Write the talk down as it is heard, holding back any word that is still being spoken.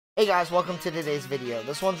Hey guys, welcome to today's video.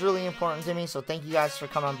 This one's really important to me, so thank you guys for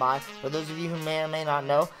coming by. For those of you who may or may not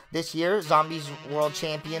know, this year, Zombies World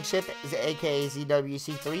Championship, aka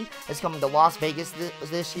ZWC3, is coming to Las Vegas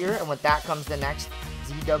this year, and with that comes the next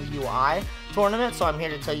ZWI tournament, so I'm here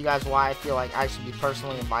to tell you guys why I feel like I should be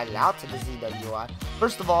personally invited out to the ZWI.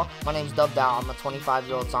 First of all, my name's ZWI. I'm a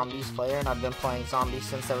 25-year-old Zombies player, and I've been playing Zombies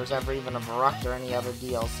since there was ever even a Verruct or any other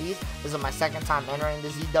DLCs. This is my second time entering the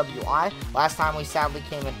ZWI. Last time we sadly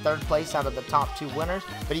came in third place out of the top 2 winners,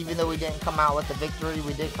 but even though we didn't come out with the victory,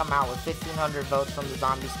 we did come out with 1,500 votes from the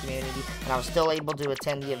Zombies community, and I was still able to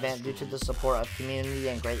attend the event due to the support of community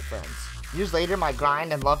and great friends. Years later, my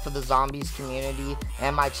grind and love for the Zombies community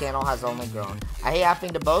and my channel has only grown. I hate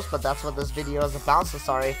having to boast, but that's what this video is about, so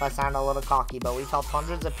sorry if I sound a little cocky, but we've helped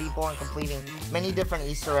hundreds of people in completing many different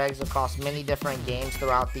Easter eggs across many different games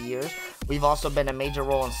throughout the years. We've also been a major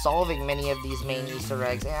role in solving many of these main Easter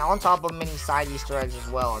eggs, and on top of many side Easter eggs as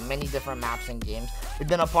well, in many different maps and games. We've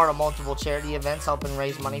been a part of multiple charity events helping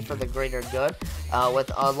raise money for the greater good,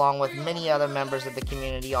 along with many other members of the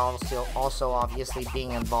community also obviously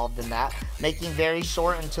being involved in that. Making very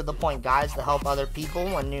short and to the point guides to help other people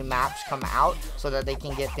when new maps come out so that they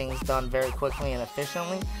can get things done very quickly and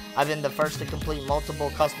efficiently. I've been the first to complete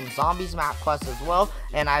multiple custom Zombies map quests as well,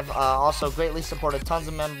 and I've also greatly supported tons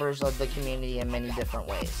of members of the community in many different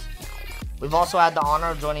ways. We've also had the honor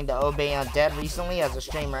of joining the Obey Undead recently as a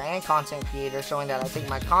streamer and content creator, showing that I take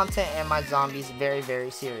my content and my zombies very, very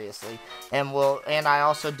seriously, and I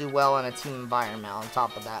also do well in a team environment on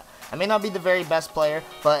top of that. I may not be the very best player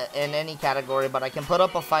in any category, but I can put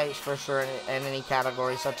up a fight for sure in any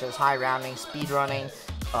category, such as high rounding, speed running,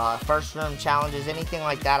 first room challenges, anything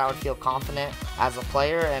like that. I would feel confident as a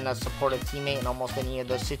player and a supportive teammate in almost any of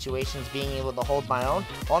those situations, being able to hold my own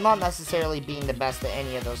while not necessarily being the best at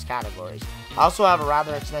any of those categories. I also have a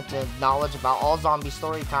rather extensive knowledge about all zombie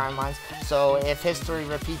story timelines, so if history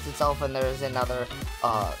repeats itself and there's another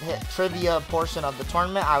trivia portion of the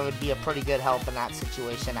tournament, I would be a pretty good help in that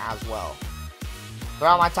situation as well.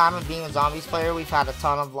 Throughout my time of being a Zombies player, we've had a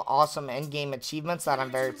ton of awesome endgame achievements that I'm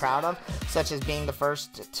very proud of, such as being the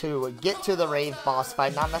first to get to the Rave boss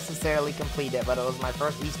fight, not necessarily complete it, but it was my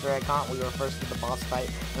first Easter egg hunt. We were first to the boss fight,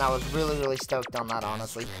 and I was really, really stoked on that,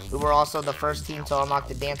 honestly. We were also the first team to unlock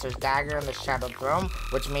the Dancer's Dagger and the Shadowed Throne,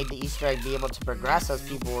 which made the Easter egg be able to progress as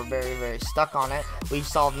people were very, very stuck on it. We've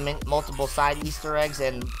solved multiple side Easter eggs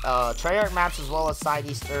and Treyarch maps, as well as side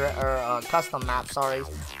custom maps,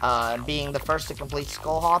 being the first to complete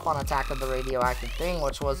Skull Hop on Attack of the Radioactive Thing,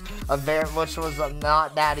 which was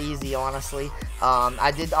not that easy, honestly.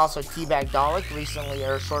 I did also teabag Dalek recently,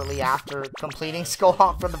 or shortly after completing Skull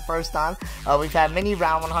Hop for the first time. We've had many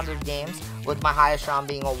round 100 games, with my highest round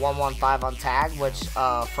being a 115 on tag, which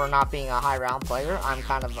for not being a high round player, I'm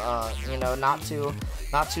kind of not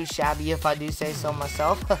too shabby if I do say so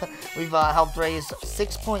myself. We've helped raise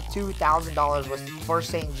 $6.2 thousand for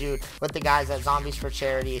St. Jude with the guys at Zombies for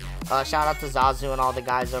Charity. Shout out to Zazu and all the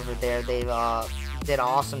guys over there. They did an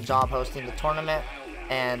awesome job hosting the tournament,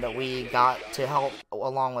 and we got to help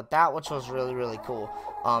along with that, which was really, really cool.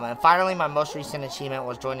 And finally, my most recent achievement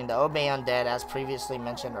was joining the Obey Undead, as previously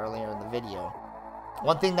mentioned earlier in the video.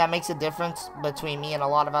 One thing that makes a difference between me and a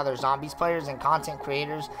lot of other Zombies players and content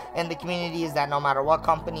creators in the community is that no matter what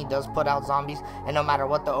company does put out Zombies, and no matter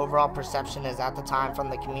what the overall perception is at the time from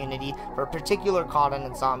the community for a particular content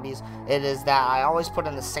in Zombies, it is that I always put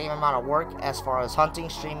in the same amount of work as far as hunting,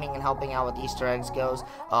 streaming, and helping out with Easter eggs goes,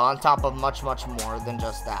 on top of much, much more than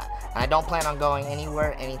just that. And I don't plan on going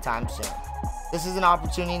anywhere anytime soon. This is an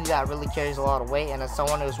opportunity that really carries a lot of weight, and as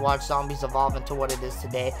someone who's watched Zombies evolve into what it is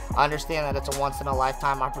today, I understand that it's a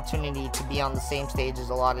once-in-a-lifetime opportunity to be on the same stage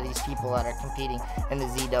as a lot of these people that are competing in the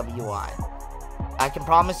ZWI. I can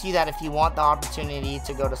promise you that if you want the opportunity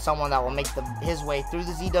to go to someone that will make his way through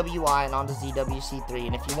the ZWI and onto ZWC3,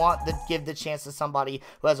 and if you want to give the chance to somebody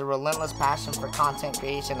who has a relentless passion for content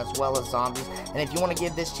creation as well as Zombies, and if you want to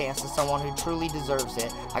give this chance to someone who truly deserves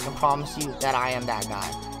it, I can promise you that I am that guy.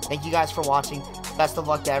 Thank you guys for watching. Best of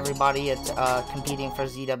luck to everybody at competing for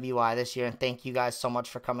ZWI this year, and thank you guys so much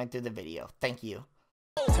for coming through the video. Thank you.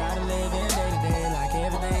 Tired of living day to day like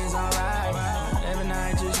everything's alright. Every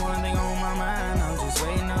night just one thing